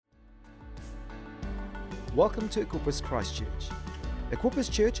Welcome to Equippers Christchurch. Equippers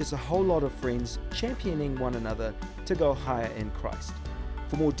Church is a whole lot of friends championing one another to go higher in Christ.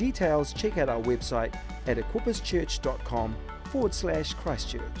 For more details, check out our website at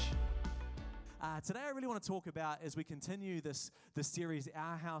equipperschurch.com/Christchurch. Today I really want to talk about, as we continue this series,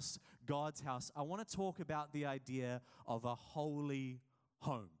 Our House, God's House, I want to talk about the idea of a holy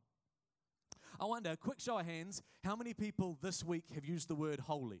home. I wonder, quick show of hands, how many people this week have used the word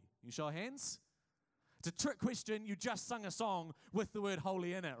holy? You show of hands? It's a trick question. You just sung a song with the word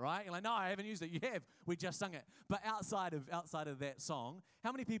holy in it, right? You're like, no, I haven't used it. You have. We just sung it. But outside of that song,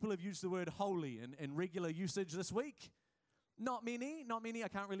 how many people have used the word holy in regular usage this week? Not many. I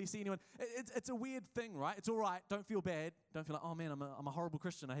can't really see anyone. It's a weird thing, right? It's all right. Don't feel bad. Don't feel like, oh man, I'm a horrible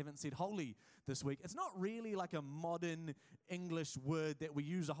Christian. I haven't said holy this week. It's not really like a modern English word that we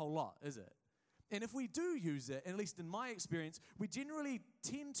use a whole lot, is it? And if we do use it, at least in my experience, we generally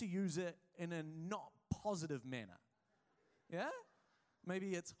tend to use it in a not positive manner. Yeah?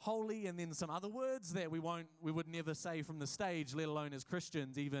 Maybe it's holy and then some other words that we would never say from the stage, let alone as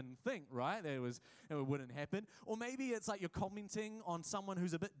Christians even think, right? That it wouldn't happen. Or maybe it's like you're commenting on someone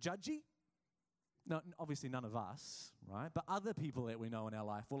who's a bit judgy. No, obviously none of us, right? But other people that we know in our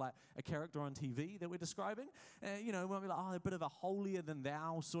life, or like a character on TV that we're describing. We might be like, a bit of a holier than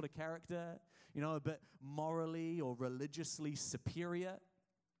thou sort of character, a bit morally or religiously superior.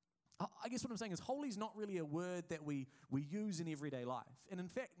 I guess what I'm saying is holy is not really a word that we use in everyday life. And in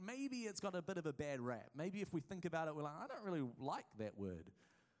fact, maybe it's got a bit of a bad rap. Maybe if we think about it, we're like, I don't really like that word.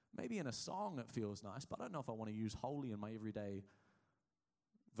 Maybe in a song it feels nice, but I don't know if I want to use holy in my everyday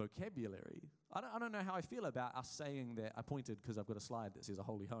vocabulary. I don't know how I feel about us saying that. I pointed because I've got a slide that says a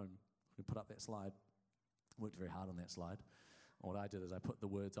holy home. We put up that slide. Worked very hard on that slide. What I did is I put the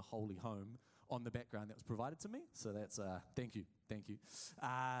words a holy home on the background that was provided to me. So that's, thank you. But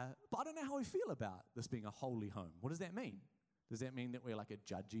I don't know how we feel about this being a holy home. What does that mean? Does that mean that we're like a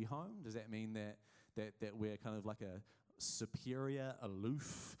judgy home? Does that mean that we're kind of like a superior,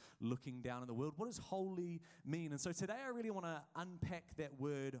 aloof, looking down in the world? What does holy mean? And so today I really want to unpack that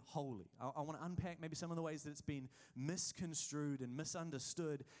word holy. I want to unpack maybe some of the ways that it's been misconstrued and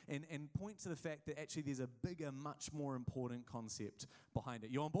misunderstood and point to the fact that actually there's a bigger, much more important concept behind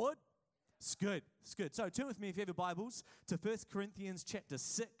it. You on board? It's good. So turn with me, if you have your Bibles, to 1 Corinthians chapter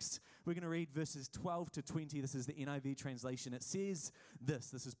 6. We're going to read verses 12 to 20. This is the NIV translation. It says this.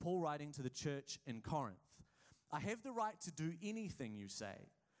 This is Paul writing to the church in Corinth. I have the right to do anything, you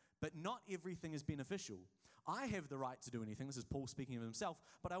say, but not everything is beneficial. I have the right to do anything. This is Paul speaking of himself,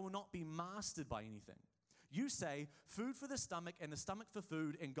 but I will not be mastered by anything. You say, food for the stomach and the stomach for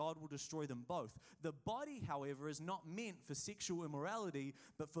food, and God will destroy them both. The body, however, is not meant for sexual immorality,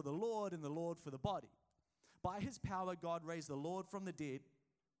 but for the Lord, and the Lord for the body. By his power, God raised the Lord from the dead,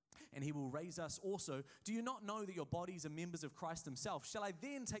 and he will raise us also. Do you not know that your bodies are members of Christ himself? Shall I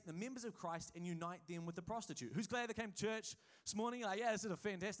then take the members of Christ and unite them with the prostitute? Who's glad they came to church this morning? Like, yeah, this is a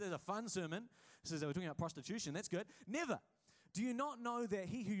fun sermon. This is, we're talking about prostitution. That's good. Never. Do you not know that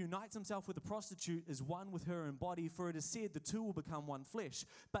he who unites himself with a prostitute is one with her in body? For it is said, the two will become one flesh.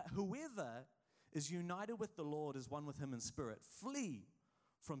 But whoever is united with the Lord is one with him in spirit. Flee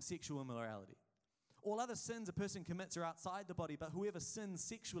from sexual immorality. All other sins a person commits are outside the body, but whoever sins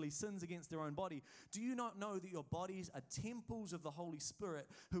sexually sins against their own body. Do you not know that your bodies are temples of the Holy Spirit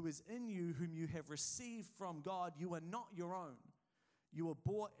who is in you, whom you have received from God? You are not your own. You were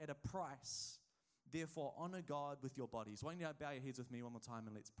bought at a price. Therefore, honor God with your bodies. Why don't you bow your heads with me one more time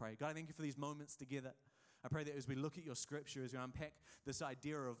and let's pray. God, I thank you for these moments together. I pray that as we look at your scripture, as we unpack this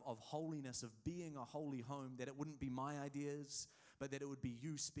idea of holiness, of being a holy home, that it wouldn't be my ideas, but that it would be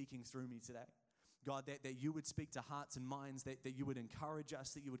you speaking through me today. God, that you would speak to hearts and minds, that you would encourage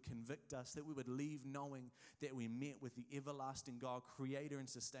us, that you would convict us, that we would leave knowing that we met with the everlasting God, creator and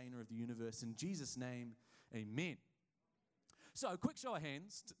sustainer of the universe. In Jesus' name, amen. So, a quick show of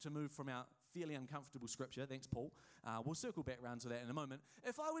hands to move from our fairly uncomfortable scripture. Thanks, Paul. We'll circle back around to that in a moment.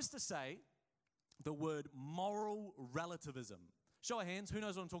 If I was to say the word moral relativism, show of hands, who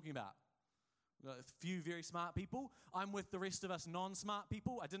knows what I'm talking about? A few very smart people. I'm with the rest of us non-smart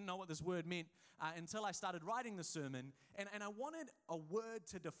people. I didn't know what this word meant until I started writing the sermon, and I wanted a word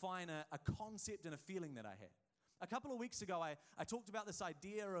to define a concept and a feeling that I had. A couple of weeks ago, I talked about this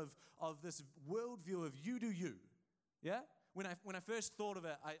idea of this worldview of you do you, yeah? When I first thought of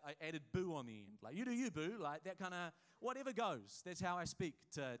it, I added boo on the end. Like, you do you, boo. Like, that kind of, whatever goes. That's how I speak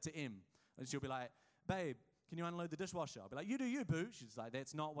to Em. And she'll be like, babe, can you unload the dishwasher? I'll be like, you do you, boo. She's like,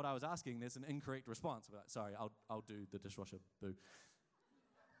 that's not what I was asking. That's an incorrect response. I'll be like, sorry, I'll do the dishwasher, boo.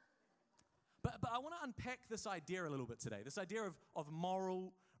 But I want to unpack this idea a little bit today, this idea of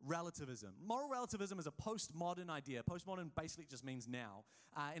moral relativism. Moral relativism is a postmodern idea. Postmodern basically just means now.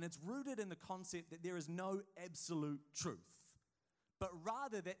 And it's rooted in the concept that there is no absolute truth, but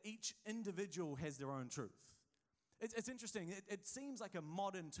rather that each individual has their own truth. It's interesting. It seems like a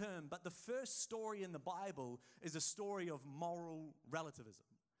modern term, but the first story in the Bible is a story of moral relativism.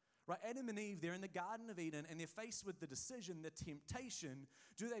 Right? Adam and Eve, they're in the Garden of Eden, and they're faced with the decision, the temptation.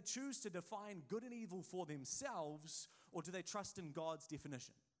 Do they choose to define good and evil for themselves, or do they trust in God's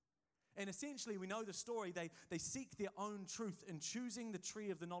definition? And essentially, we know the story. They seek their own truth in choosing the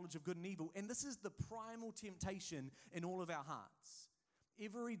tree of the knowledge of good and evil. And this is the primal temptation in all of our hearts.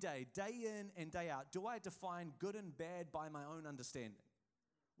 Every day, day in and day out, do I define good and bad by my own understanding?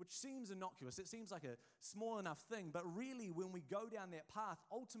 Which seems innocuous. It seems like a small enough thing. But really, when we go down that path,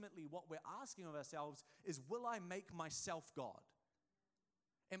 ultimately what we're asking of ourselves is, will I make myself God?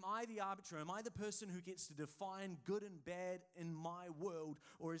 Am I the arbiter? Am I the person who gets to define good and bad in my world?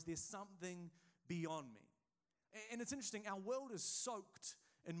 Or is there something beyond me? And it's interesting, our world is soaked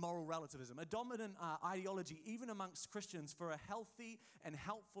in moral relativism. A dominant ideology, even amongst Christians, for a healthy and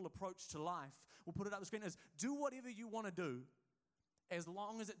helpful approach to life, we'll put it up on the screen, is do whatever you want to do as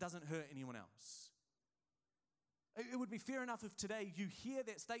long as it doesn't hurt anyone else. It would be fair enough if today you hear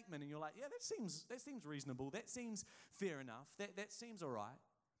that statement and you're like, yeah, that seems reasonable. That seems fair enough. That seems all right.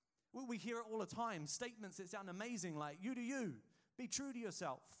 We hear it all the time, statements that sound amazing, like, you do you, be true to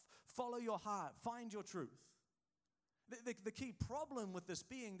yourself, follow your heart, find your truth. The key problem with this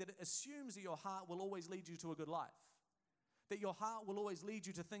being that it assumes that your heart will always lead you to a good life, that your heart will always lead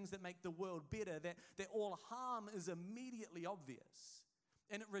you to things that make the world better, that all harm is immediately obvious.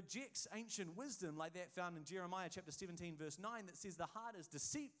 And it rejects ancient wisdom like that found in Jeremiah chapter 17, verse 9, that says the heart is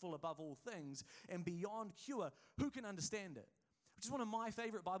deceitful above all things and beyond cure. Who can understand it? Which is one of my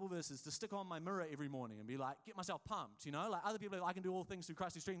favorite Bible verses to stick on my mirror every morning and be like, get myself pumped, you know? Like other people, I can do all things through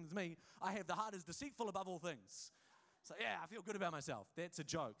Christ who strengthens me. I have the heart is deceitful above all things. So yeah, I feel good about myself. That's a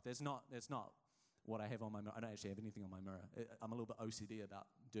joke. That's not what I have on my mirror. I don't actually have anything on my mirror. I'm a little bit OCD about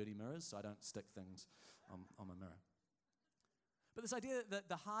dirty mirrors, so I don't stick things on my mirror. But this idea that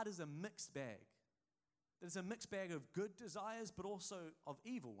the heart is a mixed bag, that it's a mixed bag of good desires, but also of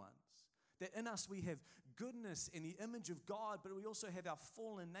evil ones. That in us we have goodness in the image of God, but we also have our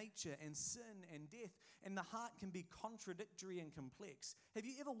fallen nature and sin and death, and the heart can be contradictory and complex. Have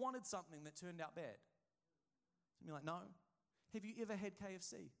you ever wanted something that turned out bad? You're like, no. Have you ever had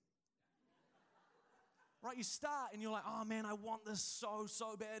KFC? Right, you start and you're like, oh man, I want this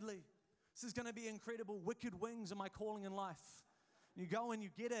so badly. This is going to be incredible. Wicked wings are my calling in life. And you go and you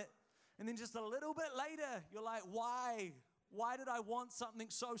get it, and then just a little bit later, you're like, why? Why did I want something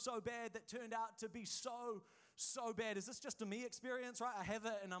so bad that turned out to be so bad? Is this just a me experience, right? I have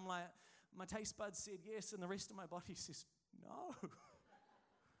it, and I'm like, my taste buds said yes, and the rest of my body says no.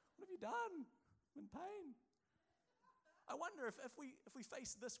 What have you done? I'm in pain. I wonder if we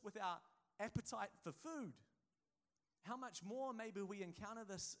face this with our appetite for food, how much more maybe we encounter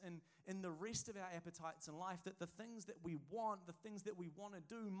this in the rest of our appetites in life, that the things that we want, the things that we want to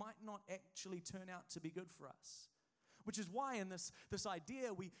do might not actually turn out to be good for us. Which is why in this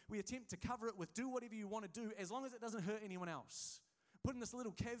idea, we attempt to cover it with do whatever you want to do as long as it doesn't hurt anyone else. Put in this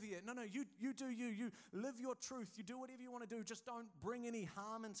little caveat, no, you do you live your truth, you do whatever you want to do, just don't bring any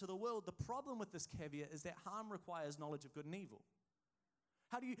harm into the world. The problem with this caveat is that harm requires knowledge of good and evil.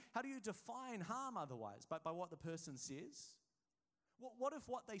 How do you define harm otherwise? By what the person says? What if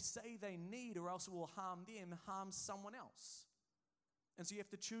what they say they need or else it will harm them harms someone else? And so you have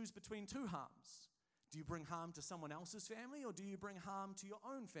to choose between two harms. Do you bring harm to someone else's family, or do you bring harm to your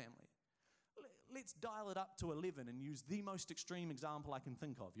own family? Let's dial it up to 11 and use the most extreme example I can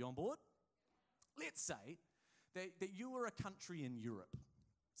think of. You on board? Let's say that you were a country in Europe.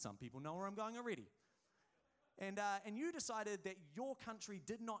 Some people know where I'm going already. And you decided that your country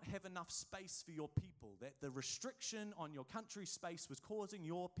did not have enough space for your people, that the restriction on your country's space was causing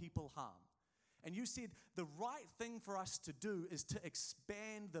your people harm. And you said the right thing for us to do is to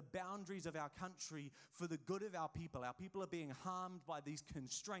expand the boundaries of our country for the good of our people. Our people are being harmed by these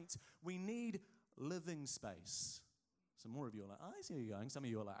constraints. We need living space. Some more of you are like, oh, I see where you're going. Some of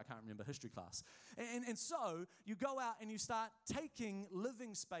you are like, I can't remember history class. And so you go out and you start taking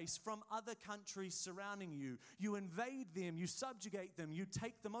living space from other countries surrounding you. You invade them, you subjugate them, you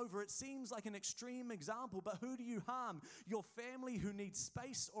take them over. It seems like an extreme example, but who do you harm? Your family who needs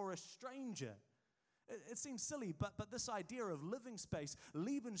space, or a stranger? It seems silly, but this idea of living space,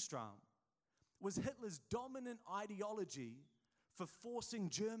 Lebensraum, was Hitler's dominant ideology for forcing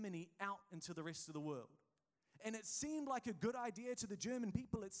Germany out into the rest of the world. And it seemed like a good idea to the German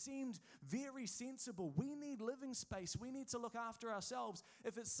people. It seemed very sensible. We need living space. We need to look after ourselves.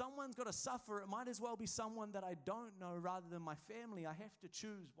 If it's someone's got to suffer, it might as well be someone that I don't know rather than my family. I have to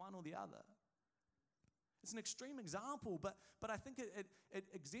choose one or the other. It's an extreme example, but I think it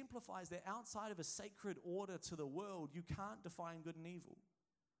exemplifies that outside of a sacred order to the world, you can't define good and evil.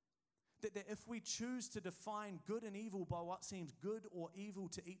 That if we choose to define good and evil by what seems good or evil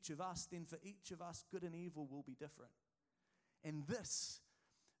to each of us, then for each of us, good and evil will be different. And this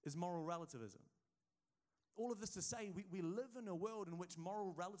is moral relativism. All of this to say, we live in a world in which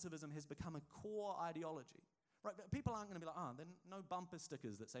moral relativism has become a core ideology. Right? But people aren't going to be like, there are no bumper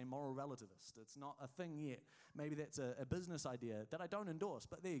stickers that say moral relativist. It's not a thing yet. Maybe that's a business idea that I don't endorse,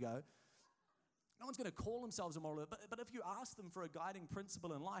 but there you go. No one's going to call themselves a moral, but if you ask them for a guiding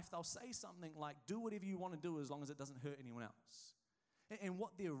principle in life, they'll say something like, do whatever you want to do as long as it doesn't hurt anyone else. And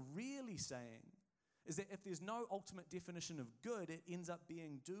what they're really saying is that if there's no ultimate definition of good, it ends up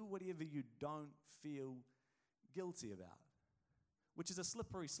being do whatever you don't feel guilty about, which is a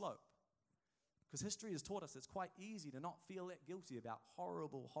slippery slope. Because history has taught us it's quite easy to not feel that guilty about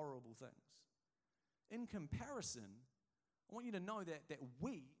horrible, horrible things. In comparison, I want you to know that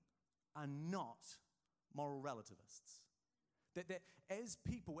we are not moral relativists. That as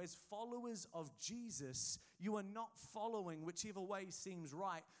people, as followers of Jesus, you are not following whichever way seems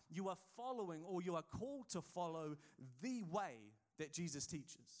right. You are following, or you are called to follow, the way that Jesus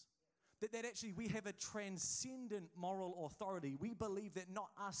teaches. That actually we have a transcendent moral authority. We believe that not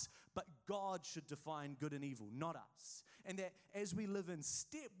us, but God should define good and evil, not us. And that as we live in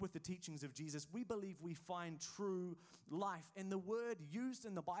step with the teachings of Jesus, we believe we find true life. And the word used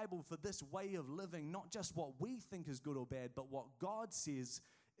in the Bible for this way of living, not just what we think is good or bad, but what God says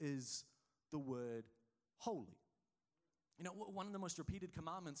is the word holy. You know, one of the most repeated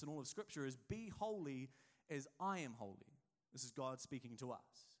commandments in all of Scripture is be holy as I am holy. This is God speaking to us.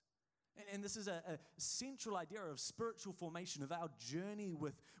 And this is a central idea of spiritual formation of our journey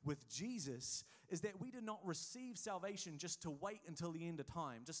with Jesus, is that we did not receive salvation just to wait until the end of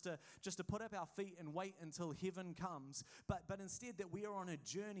time, just to put up our feet and wait until heaven comes, but instead that we are on a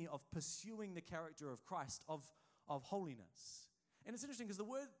journey of pursuing the character of Christ, of holiness. And it's interesting because the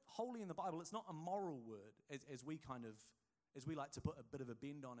word holy in the Bible, it's not a moral word as we like to put a bit of a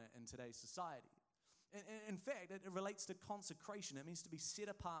bend on it in today's society. In fact, it relates to consecration. It means to be set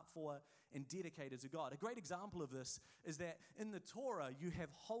apart for and dedicated to God. A great example of this is that in the Torah, you have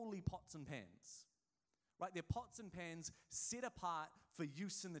holy pots and pans. Right? They're pots and pans set apart for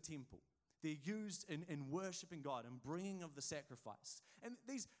use in the temple. They're used in worshiping God and bringing of the sacrifice. And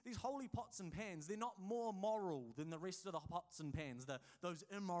these holy pots and pans, they're not more moral than the rest of the pots and pans, those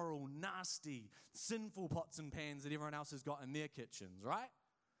immoral, nasty, sinful pots and pans that everyone else has got in their kitchens, right?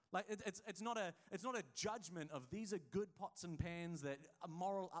 Like it's not a judgment of these are good pots and pans, that are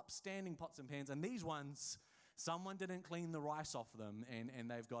moral, upstanding pots and pans, and these ones, someone didn't clean the rice off them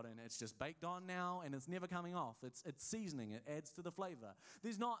and they've got in. It's just baked on now and it's never coming off. It's seasoning. It adds to the flavor.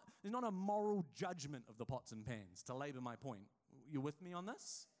 There's not a moral judgment of the pots and pans, to labor my point. You with me on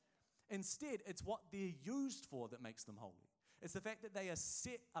this? Instead, it's what they're used for that makes them holy. It's the fact that they are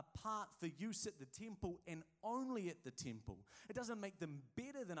set apart for use at the temple and only at the temple. It doesn't make them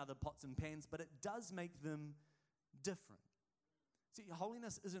better than other pots and pans, but it does make them different. See,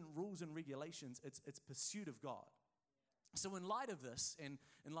 holiness isn't rules and regulations, it's pursuit of God. So in light of this, and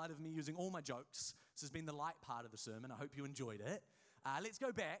in light of me using all my jokes, this has been the light part of the sermon. I hope you enjoyed it. Let's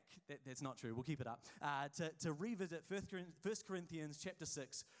go back, that's not true, we'll keep it up, to revisit 1 Corinthians chapter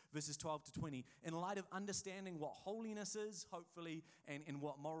 6, verses 12 to 20, in light of understanding what holiness is, hopefully, and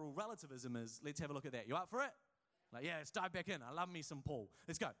what moral relativism is. Let's have a look at that. You up for it? Like, yeah, let's dive back in. I love me some Paul.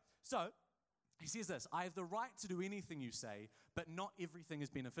 Let's go. So, he says this, I have the right to do anything you say, but not everything is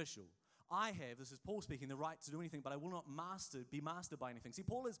beneficial. I have, this is Paul speaking, the right to do anything, but I will not be mastered by anything. See,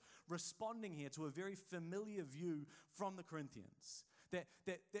 Paul is responding here to a very familiar view from the Corinthians. That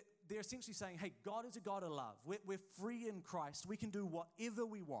they're essentially saying, hey, God is a God of love. We're free in Christ. We can do whatever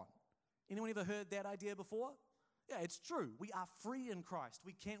we want. Anyone ever heard that idea before? Yeah, it's true. We are free in Christ.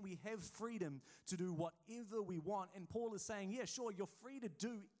 We have freedom to do whatever we want. And Paul is saying, yeah, sure, you're free to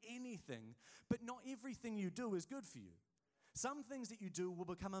do anything, but not everything you do is good for you. Some things that you do will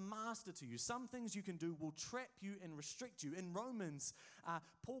become a master to you. Some things you can do will trap you and restrict you. In Romans,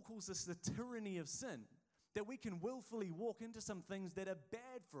 Paul calls this the tyranny of sin. That we can willfully walk into some things that are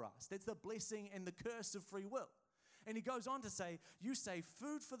bad for us. That's the blessing and the curse of free will. And he goes on to say, you say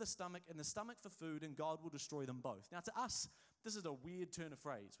food for the stomach and the stomach for food, and God will destroy them both. Now to us, This is a weird turn of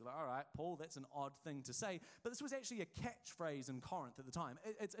phrase. We're like, all right, Paul, that's an odd thing to say. But this was actually a catchphrase in Corinth at the time.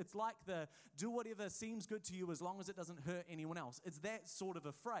 It's like the do whatever seems good to you as long as it doesn't hurt anyone else. It's that sort of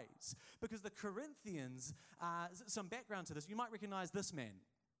a phrase. Because the Corinthians, some background to this, you might recognize this man.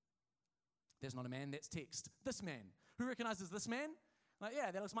 There's not a man, that's text. This man. Who recognizes this man? Like,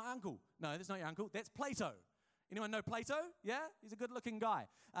 yeah, that looks my uncle. No, that's not your uncle. That's Plato. Anyone know Plato? Yeah? He's a good-looking guy.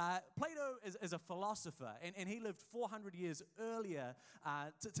 Plato is a philosopher, and he lived 400 years earlier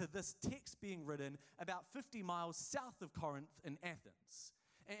to this text being written about 50 miles south of Corinth in Athens.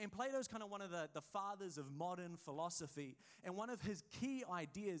 And Plato's kind of one of the fathers of modern philosophy, and one of his key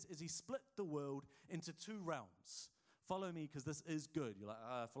ideas is he split the world into two realms. Follow me because this is good. You're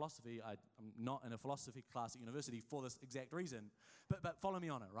like, philosophy, I'm not in a philosophy class at university for this exact reason. But follow me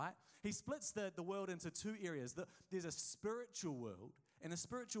on it, right? He splits the world into two areas. There's a spiritual world, and the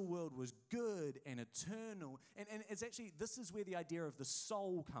spiritual world was good and eternal. And it's actually, this is where the idea of the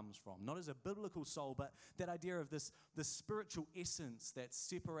soul comes from. Not as a biblical soul, but that idea of this spiritual essence that's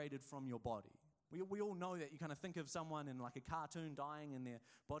separated from your body. We all know that. You kind of think of someone in like a cartoon dying and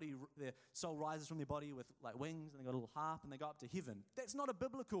their soul rises from their body with like wings and they got a little harp and they go up to heaven. That's not a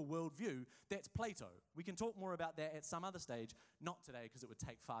biblical worldview. That's Plato. We can talk more about that at some other stage. Not today because it would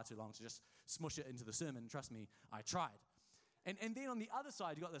take far too long to just smush it into the sermon. Trust me, I tried. And then on the other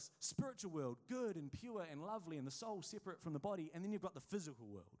side, you've got this spiritual world, good and pure and lovely, and the soul separate from the body. And then you've got the physical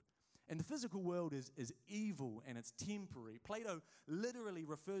world. And the physical world is evil and it's temporary. Plato literally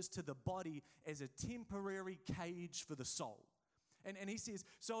refers to the body as a temporary cage for the soul. And he says,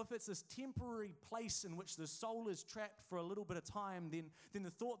 so if it's this temporary place in which the soul is trapped for a little bit of time, then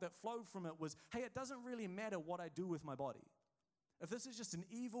the thought that flowed from it was, hey, it doesn't really matter what I do with my body. If this is just an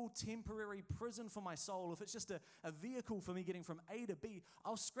evil, temporary prison for my soul, if it's just a vehicle for me getting from A to B,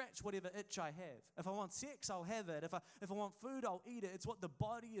 I'll scratch whatever itch I have. If I want sex, I'll have it. If I want food, I'll eat it. It's what the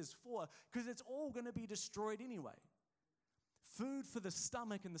body is for, because it's all going to be destroyed anyway. Food for the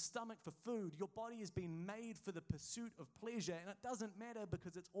stomach and the stomach for food. Your body has been made for the pursuit of pleasure, and it doesn't matter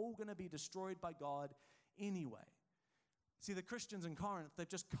because it's all going to be destroyed by God anyway. See, the Christians in Corinth, they've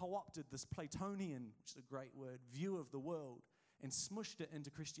just co-opted this Platonian, which is a great word, view of the world, and smushed it into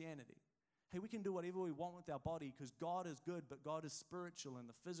Christianity. Hey, we can do whatever we want with our body because God is good, but God is spiritual and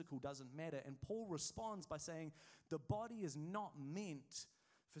the physical doesn't matter. And Paul responds by saying the body is not meant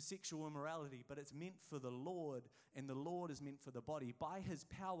for sexual immorality, but it's meant for the Lord, and the Lord is meant for the body. By his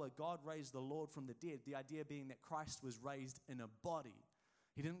power, God raised the Lord from the dead, the idea being that Christ was raised in a body.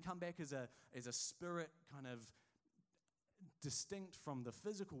 He didn't come back as a spirit kind of distinct from the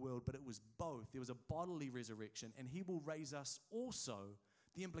physical world, but it was both. There was a bodily resurrection, and he will raise us also.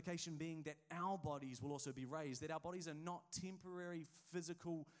 The implication being that our bodies will also be raised, that our bodies are not temporary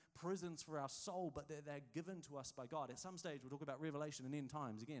physical prisons for our soul, but that they're given to us by God. At some stage, we'll talk about Revelation and end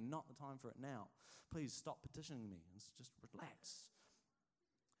times. Again, not the time for it now. Please stop petitioning me. Just relax.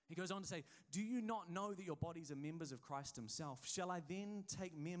 He goes on to say, do you not know that your bodies are members of Christ himself? Shall I then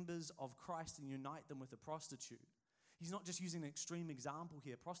take members of Christ and unite them with a prostitute? He's not just using an extreme example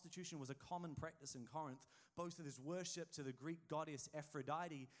here. Prostitution was a common practice in Corinth, both as worship to the Greek goddess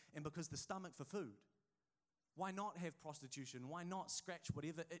Aphrodite and because the stomach for food. Why not have prostitution? Why not scratch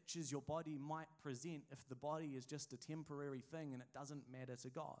whatever itches your body might present if the body is just a temporary thing and it doesn't matter to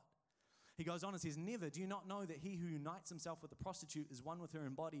God? He goes on and says, never. Do you not know that he who unites himself with a prostitute is one with her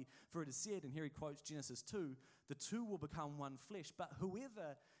in body? For it is said, and here he quotes Genesis 2, the two will become one flesh. But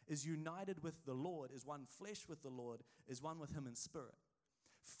whoever is united with the Lord, is one flesh with the Lord, is one with him in spirit.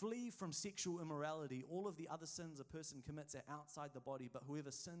 Flee from sexual immorality. All of the other sins a person commits are outside the body, but whoever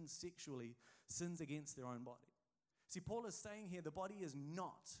sins sexually sins against their own body. See, Paul is saying here the body is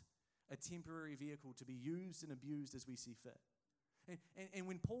not a temporary vehicle to be used and abused as we see fit. And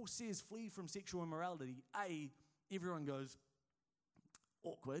when Paul says flee from sexual immorality, everyone goes,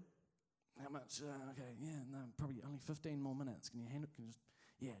 awkward. How much? Okay, yeah, no, probably only 15 more minutes. Can you handle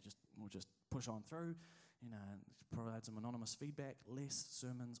it? We'll just push on through. Provide some anonymous feedback. Less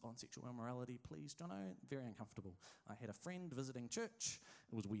sermons on sexual immorality, please, Jono. Very uncomfortable. I had a friend visiting church.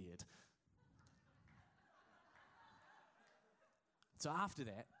 It was weird. So after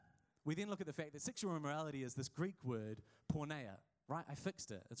that, we then look at the fact that sexual immorality is this Greek word, porneia. Right, I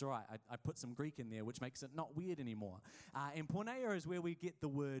fixed it. It's all right. I put some Greek in there, which makes it not weird anymore. And porneia is where we get the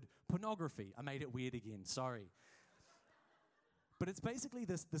word pornography. I made it weird again. Sorry. But it's basically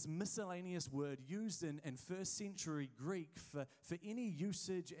this miscellaneous word used in first century Greek for any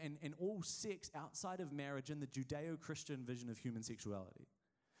usage and all sex outside of marriage in the Judeo-Christian vision of human sexuality.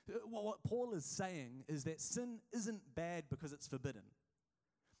 What Paul is saying is that sin isn't bad because it's forbidden.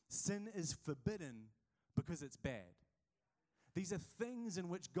 Sin is forbidden because it's bad. These are things in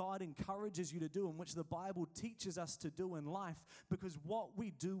which God encourages you to do, in which the Bible teaches us to do in life, because what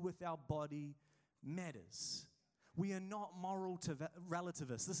we do with our body matters. We are not moral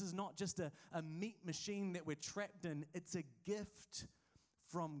relativists. This is not just a meat machine that we're trapped in. It's a gift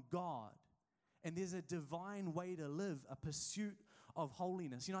from God. And there's a divine way to live, a pursuit of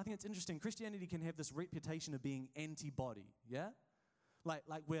holiness. I think it's interesting. Christianity can have this reputation of being anti-body, yeah? Like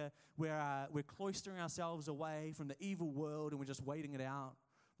we're cloistering ourselves away from the evil world and we're just waiting it out,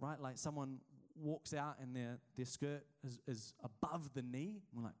 right? Like someone walks out and their skirt is above the knee.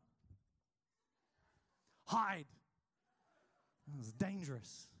 We're like, hide. It's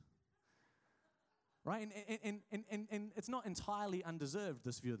dangerous. Right? And it's not entirely undeserved,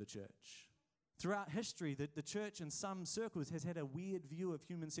 this view of the church. Throughout history, the church in some circles has had a weird view of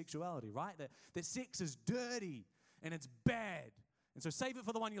human sexuality, right? That sex is dirty and it's bad. And so save it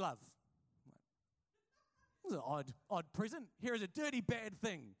for the one you love. This is an odd present. Here is a dirty, bad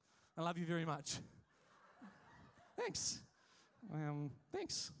thing. I love you very much. Thanks.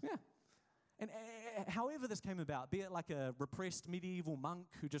 Thanks, yeah. And however this came about, be it like a repressed medieval monk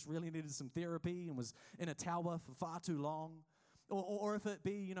who just really needed some therapy and was in a tower for far too long, or if it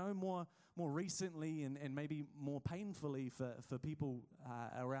be, more recently and maybe more painfully for people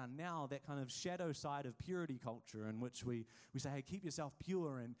around now, that kind of shadow side of purity culture in which we say, hey, keep yourself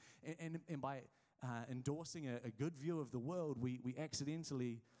pure, and by endorsing a good view of the world, we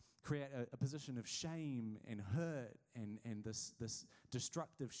accidentally create a position of shame and hurt and this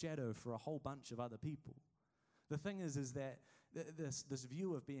destructive shadow for a whole bunch of other people. The thing is that this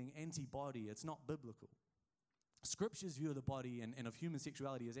view of being anti-body, it's not biblical. Scripture's view of the body and of human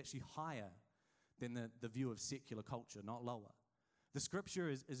sexuality is actually higher than the view of secular culture, not lower. The Scripture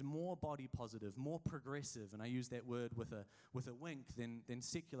is more body positive, more progressive, and I use that word with a wink, than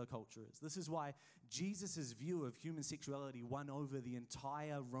secular culture is. This is why Jesus' view of human sexuality won over the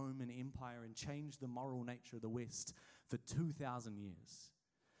entire Roman Empire and changed the moral nature of the West for 2,000 years.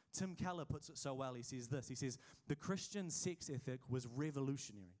 Tim Keller puts it so well. He says this. He says, the Christian sex ethic was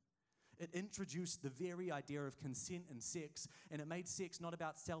revolutionary. It introduced the very idea of consent in sex, and it made sex not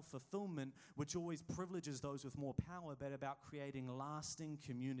about self-fulfillment, which always privileges those with more power, but about creating lasting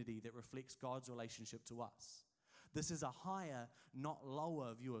community that reflects God's relationship to us. This is a higher, not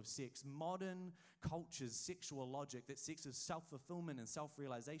lower view of sex. Modern culture's sexual logic that sex is self-fulfillment and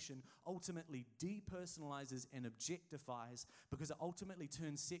self-realization ultimately depersonalizes and objectifies, because it ultimately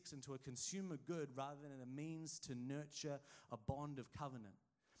turns sex into a consumer good rather than a means to nurture a bond of covenant.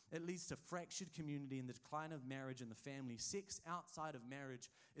 It leads to fractured community and the decline of marriage and the family. Sex outside of marriage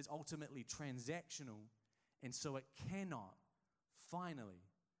is ultimately transactional, and so it cannot, finally,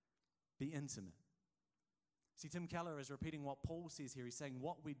 be intimate. See, Tim Keller is repeating what Paul says here. He's saying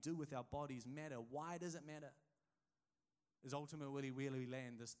what we do with our bodies matter. Why does it matter? Is ultimately where we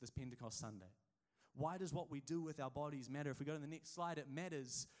land this Pentecost Sunday. Why does what we do with our bodies matter? If we go to the next slide, it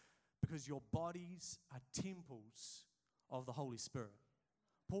matters because your bodies are temples of the Holy Spirit.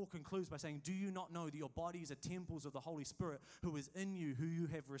 Paul concludes by saying, do you not know that your bodies are temples of the Holy Spirit who is in you, who you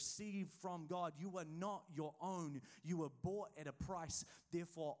have received from God? You are not your own. You were bought at a price.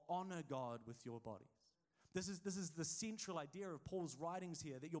 Therefore, honor God with your bodies. This is the central idea of Paul's writings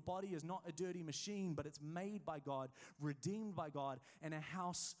here, that your body is not a dirty machine, but it's made by God, redeemed by God, and a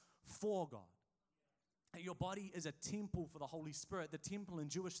house for God. Your body is a temple for the Holy Spirit. The temple in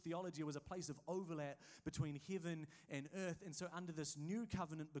Jewish theology was a place of overlap between heaven and earth. And so under this new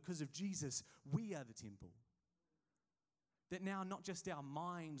covenant, because of Jesus, we are the temple. That now not just our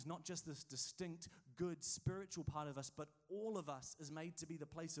minds, not just this distinct, good, spiritual part of us, but all of us is made to be the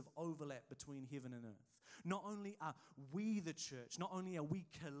place of overlap between heaven and earth. Not only are we the church, not only are we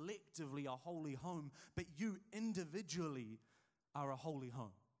collectively a holy home, but you individually are a holy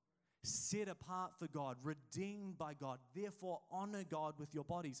home. Set apart for God, redeemed by God. Therefore, honor God with your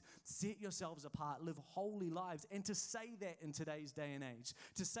bodies. Set yourselves apart, live holy lives. And to say that in today's day and age,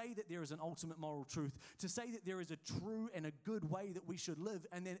 to say that there is an ultimate moral truth, to say that there is a true and a good way that we should live,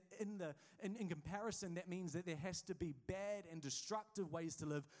 and then in comparison, that means that there has to be bad and destructive ways to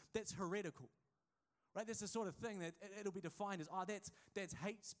live, that's heretical. Right, that's the sort of thing that it'll be defined as, that's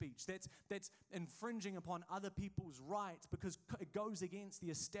hate speech, that's infringing upon other people's rights because it goes against the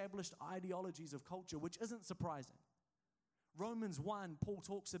established ideologies of culture, which isn't surprising. Romans 1, Paul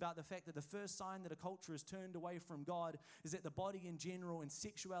talks about the fact that the first sign that a culture is turned away from God is that the body in general and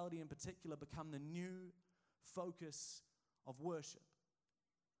sexuality in particular become the new focus of worship.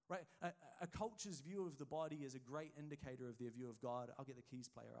 Right, a culture's view of the body is a great indicator of their view of God. I'll get the keys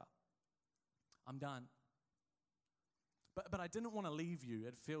player up. I'm done. But I didn't want to leave you.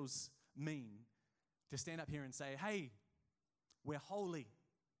 It feels mean to stand up here and say, hey, We're holy.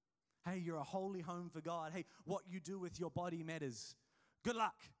 Hey, you're a holy home for God. Hey, what you do with your body matters. Good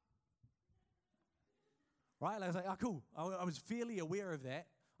luck. Right? I was like, oh, cool. I was fairly aware of that.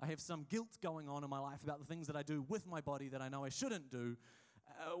 I have some guilt going on in my life about the things that I do with my body that I know I shouldn't do.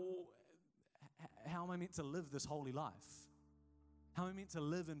 How am I meant to live this holy life? How am I meant to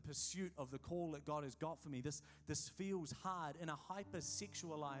live in pursuit of the call that God has got for me? This feels hard. In a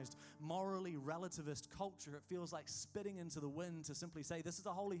hyper-sexualized, morally relativist culture, it feels like spitting into the wind to simply say, this is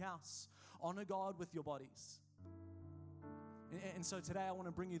a holy house. Honor God with your bodies. And so today I want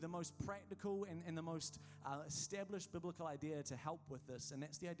to bring you the most practical and the most established biblical idea to help with this, and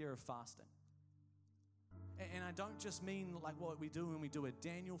that's the idea of fasting. And I don't just mean like what we do when we do a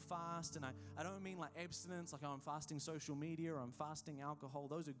Daniel fast, and I don't mean like abstinence, like I'm fasting social media or I'm fasting alcohol.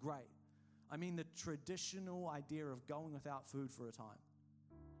 Those are great. I mean the traditional idea of going without food for a time.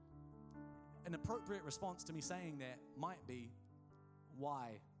 An appropriate response to me saying that might be,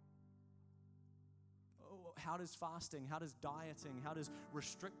 why? How does fasting, how does dieting, how does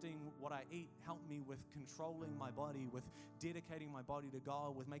restricting what I eat help me with controlling my body, with dedicating my body to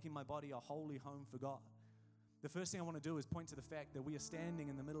God, with making my body a holy home for God? The first thing I want to do is point to the fact that we are standing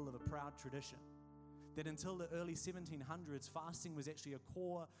in the middle of a proud tradition. That until the early 1700s, fasting was actually a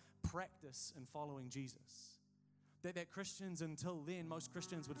core practice in following Jesus. That Christians until then, most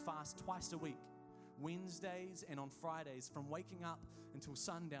Christians would fast twice a week, Wednesdays and on Fridays, from waking up until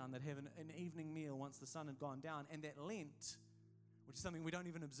sundown. They'd have an evening meal once the sun had gone down. And that Lent, which is something we don't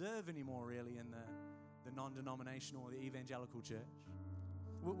even observe anymore really in the non-denominational or the evangelical church,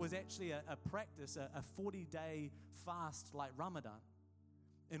 was actually a practice, a 40-day fast like Ramadan,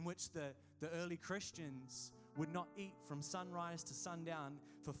 in which the early Christians would not eat from sunrise to sundown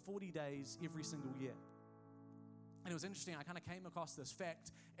for 40 days every single year. And it was interesting, I kind of came across this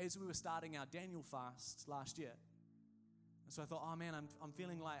fact as we were starting our Daniel fast last year. And so I thought, oh man, I'm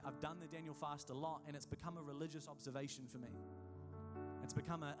feeling like I've done the Daniel fast a lot, and it's become a religious observation for me. It's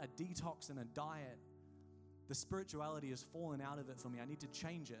become a detox and a diet. The spirituality has fallen out of it for me. I need to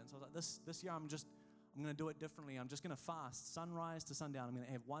change it. And so I was like, this year I'm going to do it differently. I'm just going to fast sunrise to sundown. I'm going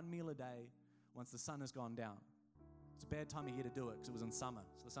to have one meal a day once the sun has gone down. It's a bad time of year to do it because it was in summer.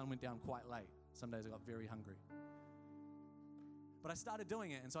 So the sun went down quite late. Some days I got very hungry. But I started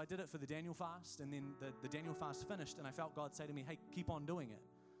doing it. And so I did it for the Daniel fast. And then the Daniel fast finished. And I felt God say to me, hey, keep on doing it.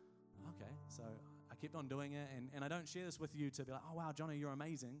 Okay. So I kept on doing it. And I don't share this with you to be like, oh, wow, Johnny, you're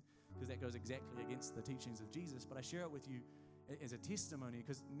amazing, because that goes exactly against the teachings of Jesus. But I share it with you as a testimony,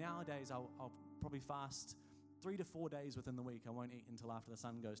 because nowadays I'll probably fast 3 to 4 days within the week. I won't eat until after the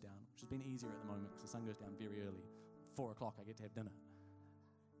sun goes down, which has been easier at the moment because the sun goes down very early. 4 o'clock, I get to have dinner.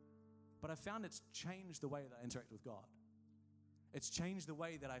 But I found it's changed the way that I interact with God. It's changed the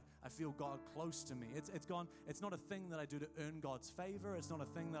way that I feel God close to me. It's not a thing that I do to earn God's favor. It's not a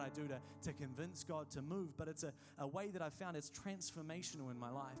thing that I do to convince God to move, but it's a way that I've found it's transformational in my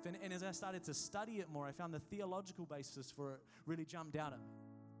life. And as I started to study it more, I found the theological basis for it really jumped out at me.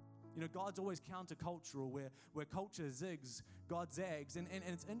 You know, God's always countercultural, where culture zigs, God zags. And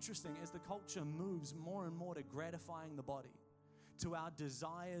it's interesting, as the culture moves more and more to gratifying the body, to our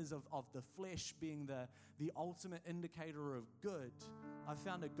desires of the flesh being the ultimate indicator of good, I've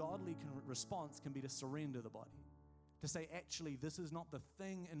found a godly response can be to surrender the body. To say, actually, this is not the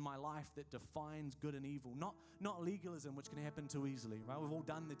thing in my life that defines good and evil. Not legalism, which can happen too easily, right? We've all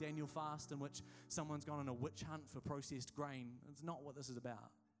done the Daniel fast in which someone's gone on a witch hunt for processed grain. It's not what this is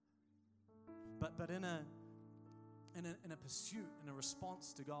about. But in a pursuit, in a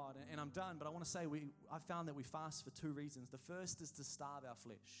response to God, and I'm done, but I want to say I found that we fast for 2 reasons. The first is to starve our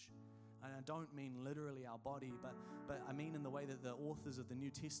flesh. And I don't mean literally our body, but I mean in the way that the authors of the New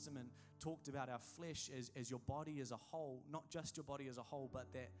Testament talked about our flesh as your body as a whole, not just your body as a whole, but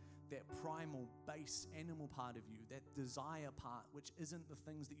that primal, base animal part of you, that desire part, which isn't the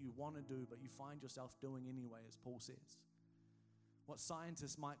things that you want to do, but you find yourself doing anyway, as Paul says. What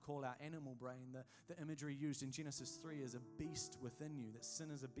scientists might call our animal brain, the imagery used in Genesis 3 is a beast within you, that sin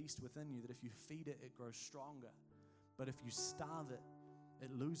is a beast within you, that if you feed it, it grows stronger. But if you starve it,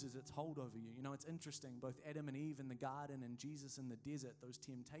 it loses its hold over you. You know, it's interesting, both Adam and Eve in the garden and Jesus in the desert, those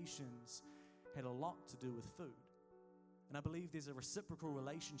temptations had a lot to do with food. And I believe there's a reciprocal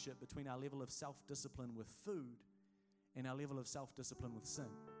relationship between our level of self-discipline with food and our level of self-discipline with sin.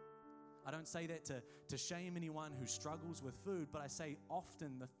 I don't say that to shame anyone who struggles with food, but I say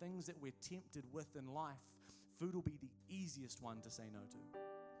often the things that we're tempted with in life, food will be the easiest one to say no to.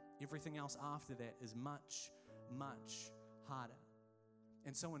 Everything else after that is much, much harder.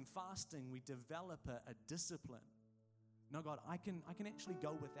 And so in fasting, we develop a discipline No, God, I can actually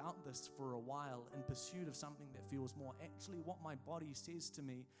go without this for a while in pursuit of something that feels more. Actually, what my body says to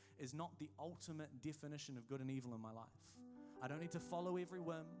me is not the ultimate definition of good and evil in my life. I don't need to follow every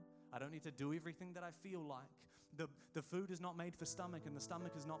whim. I don't need to do everything that I feel like. The food is not made for stomach, and the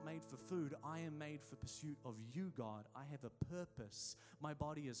stomach is not made for food. I am made for pursuit of you, God. I have a purpose. My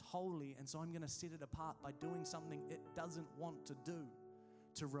body is holy, and so I'm going to set it apart by doing something it doesn't want to do,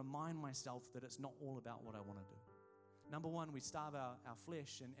 to remind myself that it's not all about what I want to do. Number one, we starve our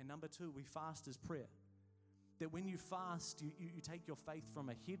flesh, and number two, we fast as prayer. That when you fast, you take your faith from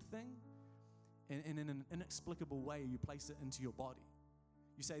a head thing, and in an inexplicable way, you place it into your body.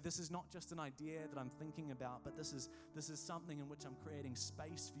 You say, this is not just an idea that I'm thinking about, but this is something in which I'm creating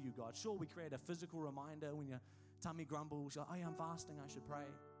space for you, God. Sure, we create a physical reminder when your tummy grumbles. You're like, oh yeah, I'm fasting, I should pray.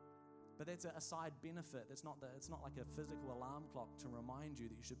 But that's a side benefit. It's not like a physical alarm clock to remind you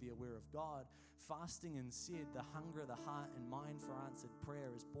that you should be aware of God. Fasting instead, the hunger of the heart and mind for answered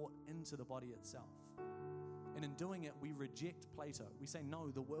prayer is brought into the body itself. And in doing it, we reject Plato. We say, no,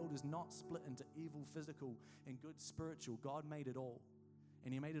 the world is not split into evil physical and good spiritual. God made it all,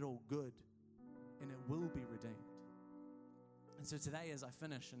 and He made it all good, and it will be redeemed. And so today, as I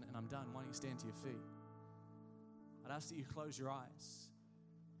finish and I'm done, why don't you stand to your feet? I'd ask that you close your eyes.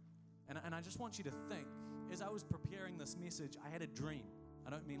 And I just want you to think, as I was preparing this message, I had a dream. I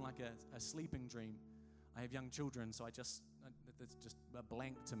don't mean like a sleeping dream. I have young children, so it's just a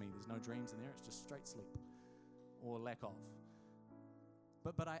blank to me. There's no dreams in there. It's just straight sleep or lack of.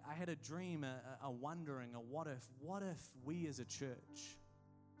 But I had a dream, a wondering, a what if we as a church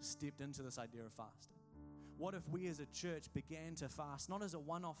stepped into this idea of fasting? What if we as a church began to fast, not as a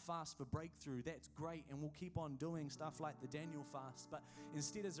one-off fast for breakthrough? That's great, and we'll keep on doing stuff like the Daniel fast, but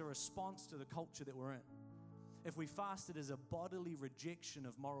instead as a response to the culture that we're in. If we fasted as a bodily rejection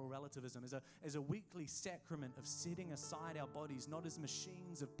of moral relativism, as a weekly sacrament of setting aside our bodies, not as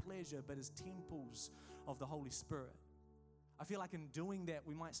machines of pleasure, but as temples of the Holy Spirit. I feel like in doing that,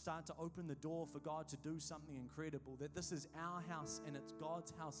 we might start to open the door for God to do something incredible, that this is our house and it's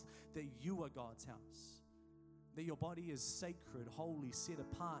God's house, that you are God's house. That your body is sacred, holy, set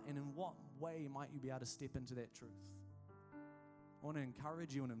apart, and in what way might you be able to step into that truth? I want to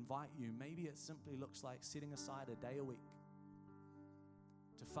encourage you and invite you. Maybe it simply looks like setting aside a day a week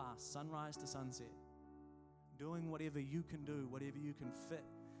to fast, sunrise to sunset, doing whatever you can do, whatever you can fit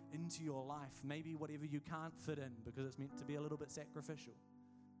into your life, maybe whatever you can't fit in because it's meant to be a little bit sacrificial.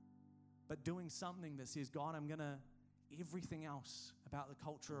 But doing something that says, God, everything else about the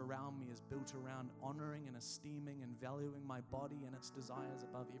culture around me is built around honoring and esteeming and valuing my body and its desires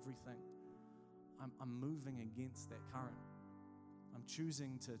above everything. I'm moving against that current. I'm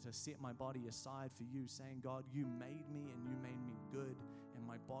choosing to set my body aside for you, saying, God, you made me and you made me good, and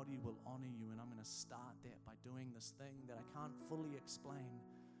my body will honor you, and I'm going to start that by doing this thing that I can't fully explain,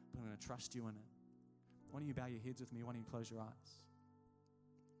 but I'm going to trust you in it. Why don't you bow your heads with me? Why don't you close your eyes?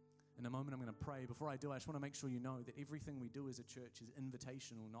 In a moment, I'm going to pray. Before I do, I just want to make sure you know that everything we do as a church is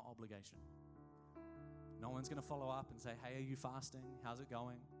invitational, not obligation. No one's going to follow up and say, hey, are you fasting? How's it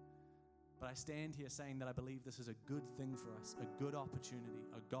going? But I stand here saying that I believe this is a good thing for us, a good opportunity,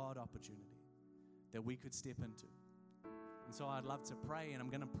 a God opportunity that we could step into. And so I'd love to pray, and I'm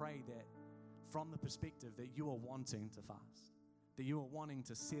going to pray that from the perspective that you are wanting to fast, that you are wanting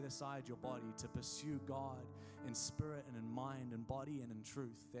to set aside your body to pursue God in spirit and in mind and body and in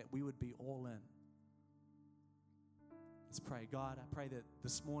truth, that we would be all in. Let's pray. God, I pray that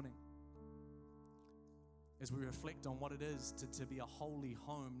this morning, as we reflect on what it is to be a holy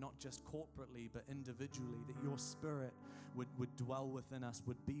home, not just corporately, but individually, that your Spirit would dwell within us,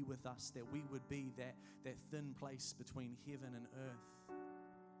 would be with us, that we would be that thin place between heaven and earth.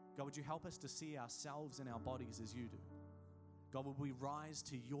 God, would you help us to see ourselves and our bodies as you do? God, would we rise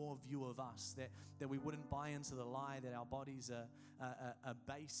to your view of us, that we wouldn't buy into the lie that our bodies are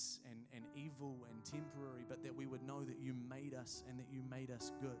base and evil and temporary, but that we would know that you made us and that you made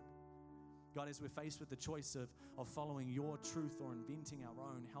us good. God, as we're faced with the choice of following your truth or inventing our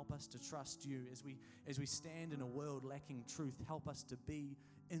own, help us to trust you. As we stand in a world lacking truth, help us to be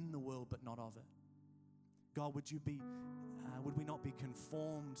in the world but not of it. God, would we not be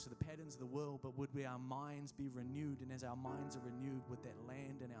conformed to the patterns of the world, but would our minds be renewed? And as our minds are renewed, would that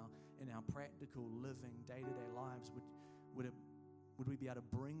land in our practical living day-to-day lives, would we be able to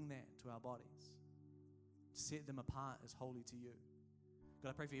bring that to our bodies, set them apart as holy to you? God,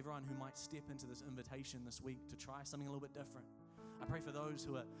 I pray for everyone who might step into this invitation this week to try something a little bit different. I pray for those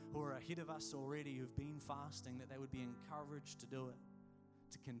who are ahead of us already, who've been fasting, that they would be encouraged to do it,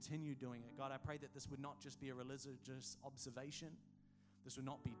 to continue doing it. God, I pray that this would not just be a religious observation. This would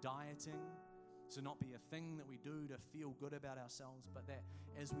not be dieting. to not be a thing that we do to feel good about ourselves, but that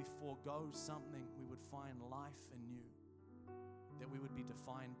as we forego something, we would find life in you, that we would be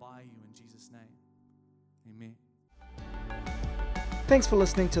defined by you in Jesus' name. Amen. Thanks for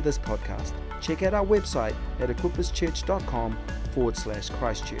listening to this podcast. Check out our website at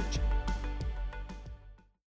equipperschurch.com/Christchurch.